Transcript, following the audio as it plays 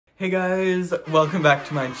Hey guys, welcome back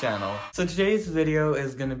to my channel. So today's video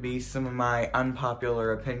is gonna be some of my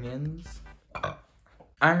unpopular opinions.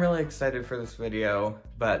 I'm really excited for this video,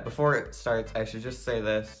 but before it starts, I should just say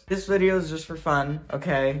this. This video is just for fun,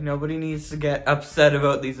 okay? Nobody needs to get upset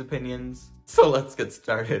about these opinions. So let's get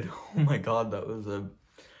started. Oh my god, that was a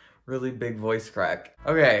really big voice crack.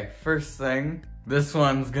 Okay, first thing. This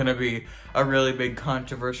one's gonna be a really big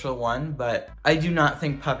controversial one, but I do not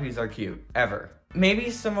think puppies are cute, ever. Maybe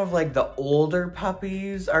some of like the older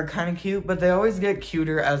puppies are kind of cute, but they always get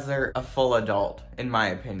cuter as they're a full adult, in my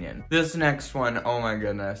opinion. This next one, oh my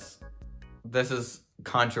goodness. This is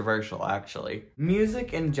controversial, actually.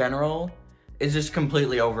 Music in general is just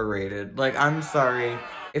completely overrated. Like, I'm sorry.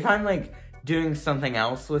 If I'm like doing something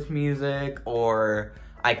else with music, or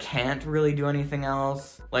I can't really do anything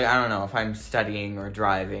else, like, I don't know, if I'm studying or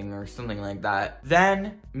driving or something like that,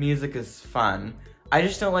 then music is fun. I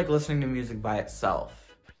just don't like listening to music by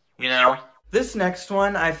itself, you know? This next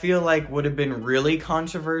one I feel like would have been really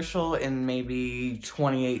controversial in maybe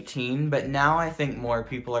 2018, but now I think more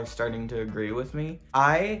people are starting to agree with me.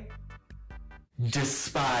 I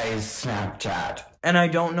despise Snapchat, and I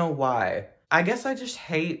don't know why. I guess I just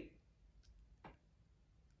hate...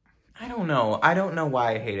 I don't know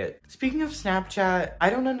why I hate it. Speaking of Snapchat, I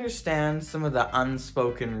don't understand some of the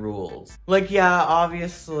unspoken rules. Like, yeah,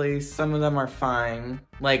 obviously some of them are fine.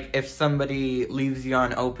 Like, if somebody leaves you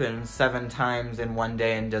on open 7 times in one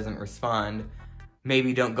day and doesn't respond,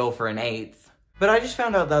 maybe don't go for an 8th. But I just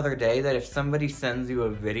found out the other day that if somebody sends you a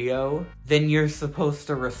video, then you're supposed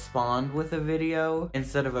to respond with a video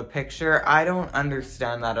instead of a picture. I don't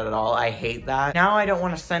understand that at all. I hate that. Now I don't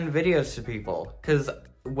want to send videos to people, because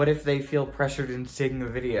what if they feel pressured into taking a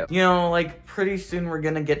video? You know, like, pretty soon we're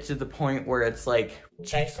gonna get to the point where it's like,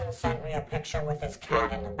 Jason sent me a picture with his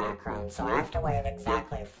cat in the background, so I have to wait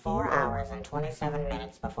exactly 4 hours and 27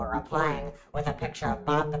 minutes before replying with a picture of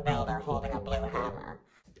Bob the Builder holding a blue hammer.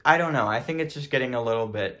 I don't know, I think it's just getting a little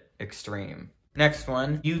bit extreme. Next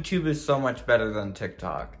one, YouTube is so much better than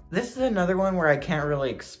TikTok. This is another one where I can't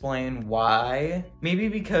really explain why. Maybe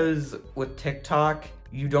because with TikTok,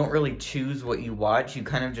 you don't really choose what you watch, you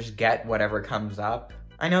kind of just get whatever comes up.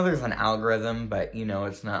 I know there's an algorithm, but you know,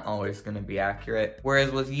 it's not always gonna be accurate.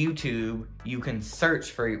 Whereas with YouTube, you can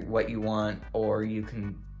search for what you want, or you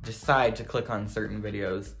can decide to click on certain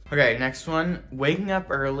videos. Okay, next one, waking up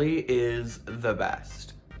early is the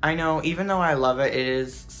best. I know, even though I love it, it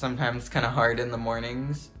is sometimes kind of hard in the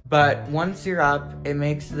mornings. But once you're up, it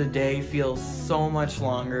makes the day feel so much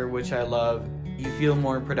longer, which I love. You feel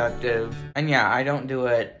more productive. And yeah, I don't do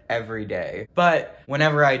it every day. But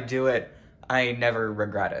whenever I do it, I never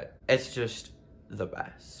regret it. It's just the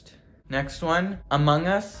best. Next one, Among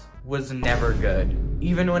Us was never good.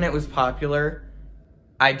 Even when it was popular,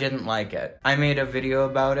 I didn't like it. I made a video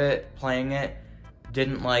about it, playing it,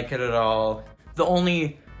 didn't like it at all. The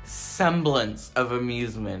only semblance of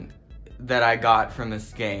amusement that I got from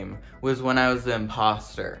this game was when I was the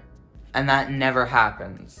imposter. And that never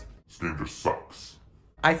happens. This game just sucks.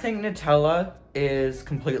 I think Nutella is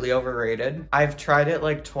completely overrated. I've tried it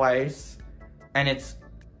like twice, and it's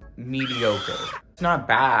mediocre. It's not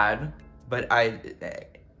bad, but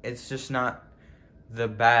it's just not the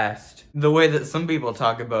best. The way that some people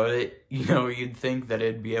talk about it, you know, you'd think that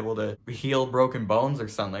it'd be able to heal broken bones or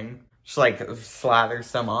something. Just like slather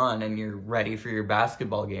some on and you're ready for your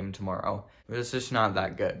basketball game tomorrow. But it's just not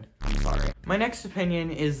that good. I'm sorry. My next opinion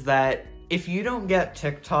is that if you don't get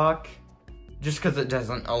TikTok just because it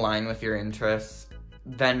doesn't align with your interests,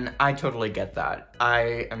 then I totally get that.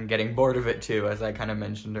 I am getting bored of it too, as I kind of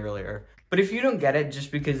mentioned earlier. But if you don't get it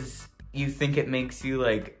just because you think it makes you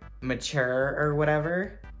like mature or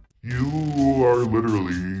whatever, You are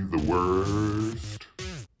literally the worst.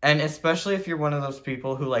 and especially if you're one of those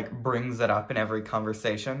people who like brings it up in every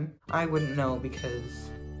conversation, I wouldn't know because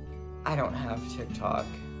I don't have TikTok.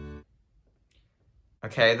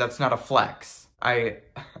 Okay, that's not a flex.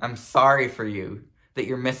 I'm sorry for you that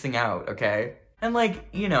you're missing out, okay? And like,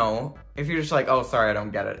 you know, if you're just like, oh, sorry, I don't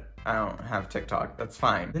get it. I don't have TikTok, that's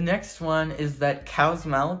fine. The next one is that cow's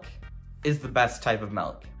milk is the best type of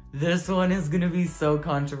milk. This one is gonna be so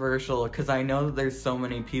controversial because I know that there's so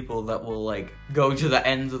many people that will like go to the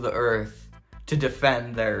ends of the earth to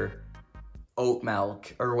defend their oat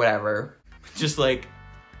milk or whatever. Just like,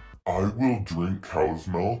 I will drink cow's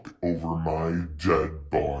milk over my dead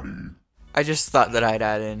body. I just thought that I'd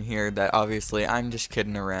add in here that obviously I'm just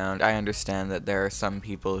kidding around. I understand that there are some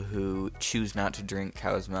people who choose not to drink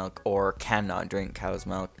cow's milk or cannot drink cow's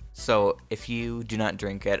milk. So if you do not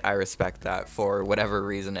drink it, I respect that for whatever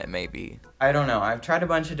reason it may be. I don't know, I've tried a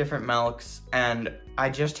bunch of different milks and I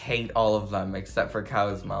just hate all of them except for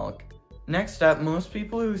cow's milk. Next up, most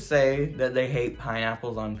people who say that they hate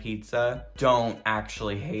pineapples on pizza don't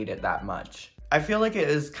actually hate it that much. I feel like it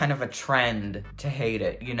is kind of a trend to hate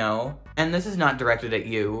it, you know? And this is not directed at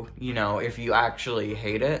you, you know, if you actually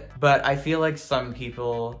hate it, but I feel like some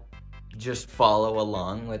people just follow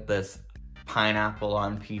along with this pineapple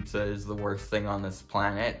on pizza is the worst thing on this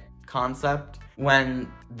planet concept when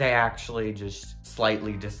they actually just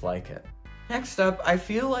slightly dislike it. Next up, I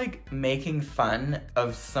feel like making fun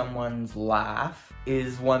of someone's laugh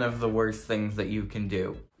is one of the worst things that you can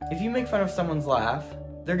do. If you make fun of someone's laugh,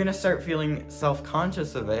 they're gonna start feeling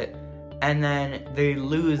self-conscious of it, and then they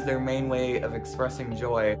lose their main way of expressing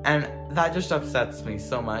joy, and that just upsets me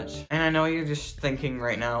so much. And I know you're just thinking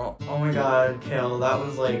right now, oh my god, Kale, that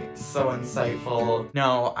was like so insightful.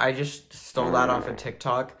 No, I just stole that off of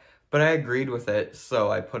TikTok, but I agreed with it,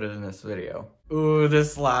 so I put it in this video. Ooh,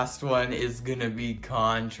 this last one is gonna be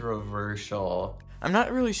controversial. I'm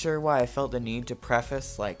not really sure why I felt the need to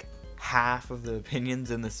preface like half of the opinions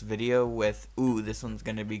in this video with, ooh, this one's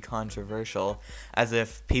gonna be controversial, as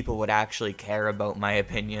if people would actually care about my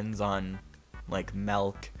opinions on, like,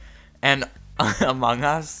 milk and Among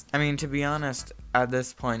Us. I mean, to be honest, at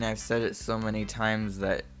this point I've said it so many times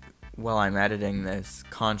that while I'm editing this,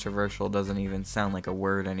 controversial doesn't even sound like a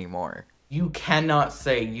word anymore. You cannot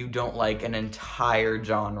say you don't like an entire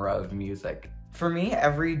genre of music. For me,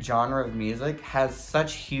 every genre of music has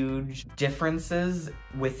such huge differences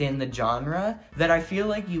within the genre that I feel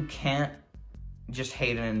like you can't just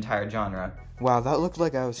hate an entire genre. Wow, that looked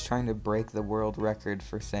like I was trying to break the world record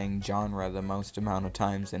for saying genre the most amount of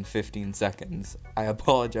times in 15 seconds. I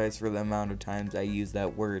apologize for the amount of times I use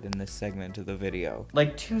that word in this segment of the video.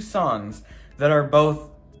 Like 2 songs that are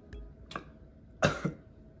both...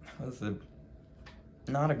 This is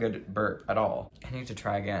not a good burp at all. I need to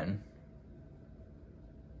try again.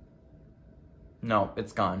 No,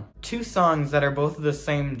 it's gone. 2 songs that are both the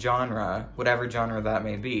same genre, whatever genre that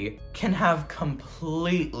may be, can have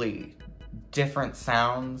completely different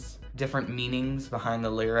sounds, different meanings behind the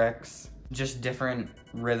lyrics, just different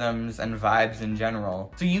rhythms and vibes in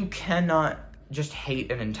general. So you cannot just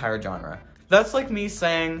hate an entire genre. That's like me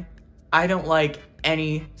saying, I don't like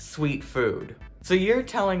any sweet food. So you're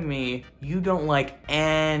telling me you don't like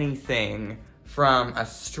anything from a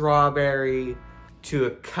strawberry to a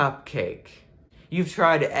cupcake. You've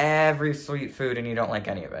tried every sweet food and you don't like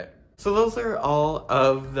any of it. So those are all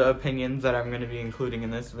of the opinions that I'm going to be including in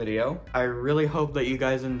this video. I really hope that you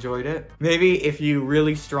guys enjoyed it. Maybe if you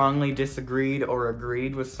really strongly disagreed or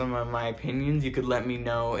agreed with some of my opinions, you could let me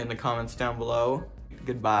know in the comments down below.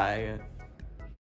 Goodbye.